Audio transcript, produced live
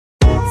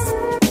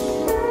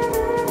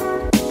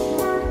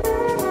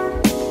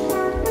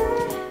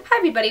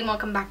everybody, and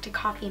welcome back to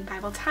Coffee and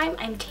Bible Time.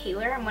 I'm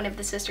Taylor. I'm one of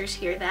the sisters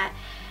here that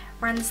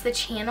runs the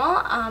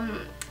channel.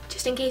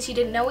 Just in case you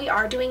didn't know, we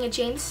are doing a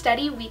James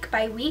study week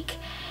by week,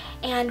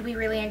 and we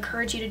really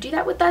encourage you to do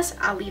that with us.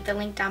 I'll leave the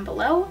link down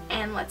below,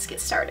 and let's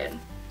get started.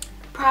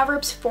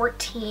 Proverbs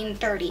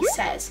 14:30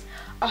 says,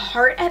 "A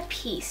heart at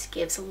peace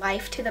gives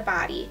life to the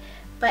body,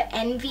 but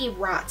envy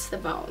rots the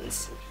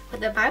bones."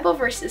 What the Bible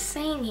verse is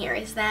saying here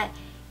is that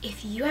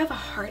if you have a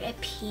heart at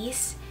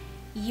peace,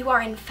 you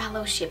are in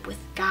fellowship with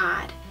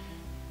God.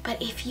 But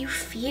if you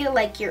feel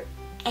like you're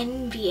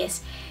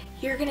envious,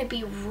 you're going to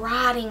be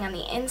rotting on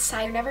the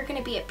inside. You're never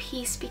going to be at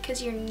peace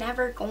because you're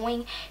never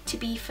going to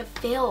be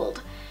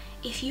fulfilled.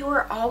 If you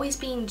are always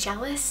being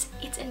jealous,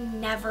 it's a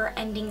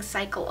never-ending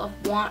cycle of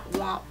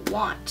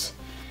want.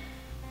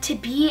 To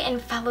be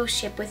in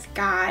fellowship with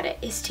God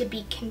is to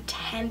be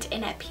content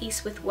and at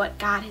peace with what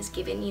God has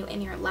given you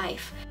in your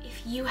life.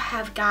 If you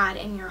have God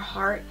in your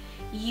heart,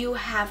 you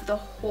have the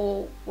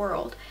whole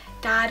world.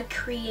 God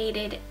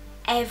created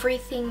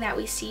everything that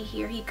we see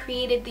here. He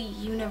created the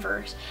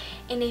universe.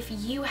 And if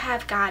you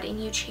have God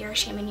and you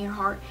cherish Him in your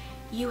heart,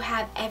 you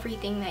have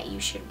everything that you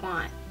should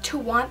want. To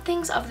want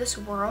things of this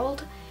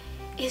world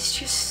is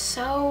just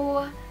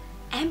so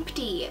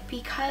empty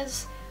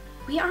because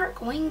we aren't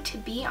going to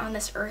be on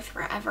this earth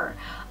forever.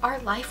 Our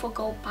life will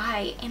go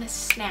by in a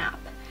snap.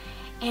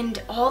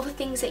 And all the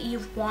things that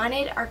you've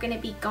wanted are going to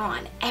be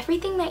gone.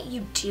 Everything that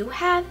you do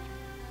have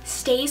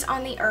stays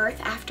on the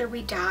earth after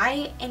we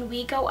die, and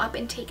we go up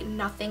and take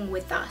nothing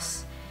with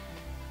us.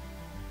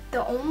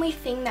 The only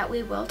thing that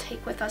we will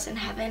take with us in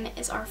heaven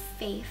is our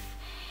faith,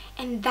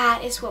 and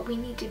that is what we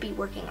need to be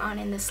working on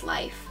in this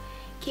life.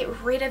 Get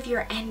rid of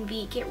your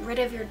envy, get rid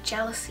of your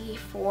jealousy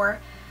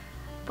for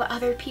what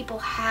other people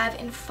have,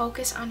 and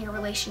focus on your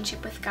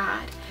relationship with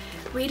God.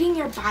 Reading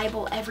your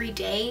Bible every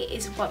day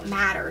is what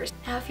matters.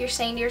 Now, if you're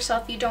saying to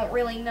yourself you don't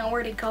really know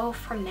where to go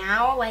from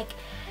now, like,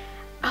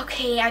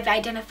 okay, I've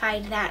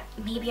identified that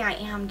maybe I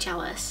am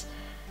jealous.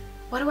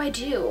 What do I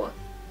do?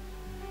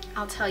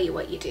 I'll tell you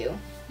what you do.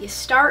 You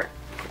start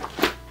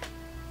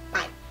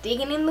by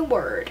digging in the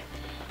Word.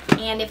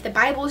 And if the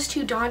Bible is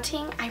too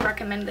daunting, I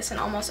recommend this in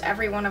almost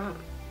every one of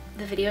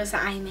the videos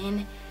that I'm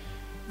in.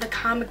 The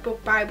comic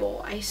book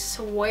Bible, I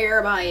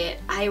swear by it.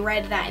 I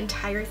read that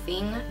entire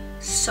thing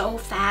so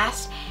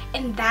fast,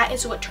 and that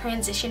is what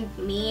transitioned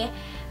me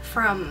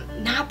from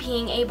not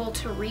being able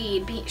to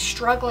read,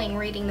 struggling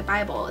reading the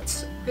Bible.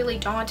 It's really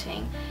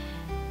daunting.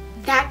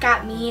 That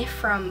got me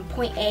from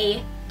point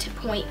A to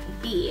point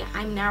B.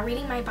 I'm now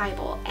reading my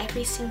Bible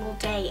every single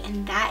day,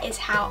 and that is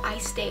how I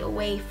stay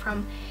away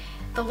from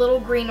the little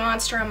green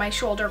monster on my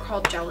shoulder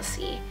called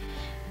jealousy.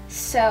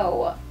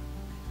 So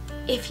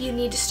if you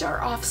need to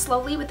start off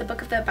slowly with the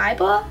book of the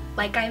Bible,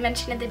 like I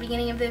mentioned at the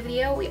beginning of the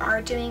video, we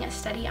are doing a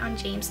study on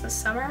James this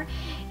summer.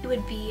 It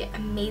would be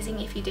amazing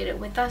if you did it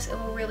with us. It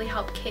will really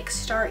help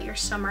kickstart your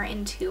summer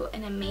into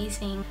an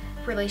amazing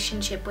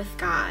relationship with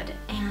God.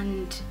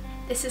 And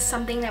this is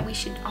something that we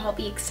should all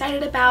be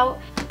excited about.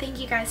 Thank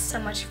you guys so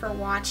much for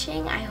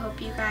watching. I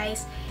hope you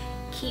guys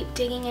keep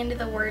digging into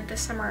the Word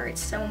this summer.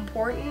 It's so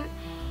important.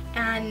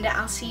 And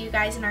I'll see you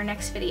guys in our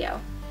next video.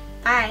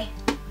 Bye.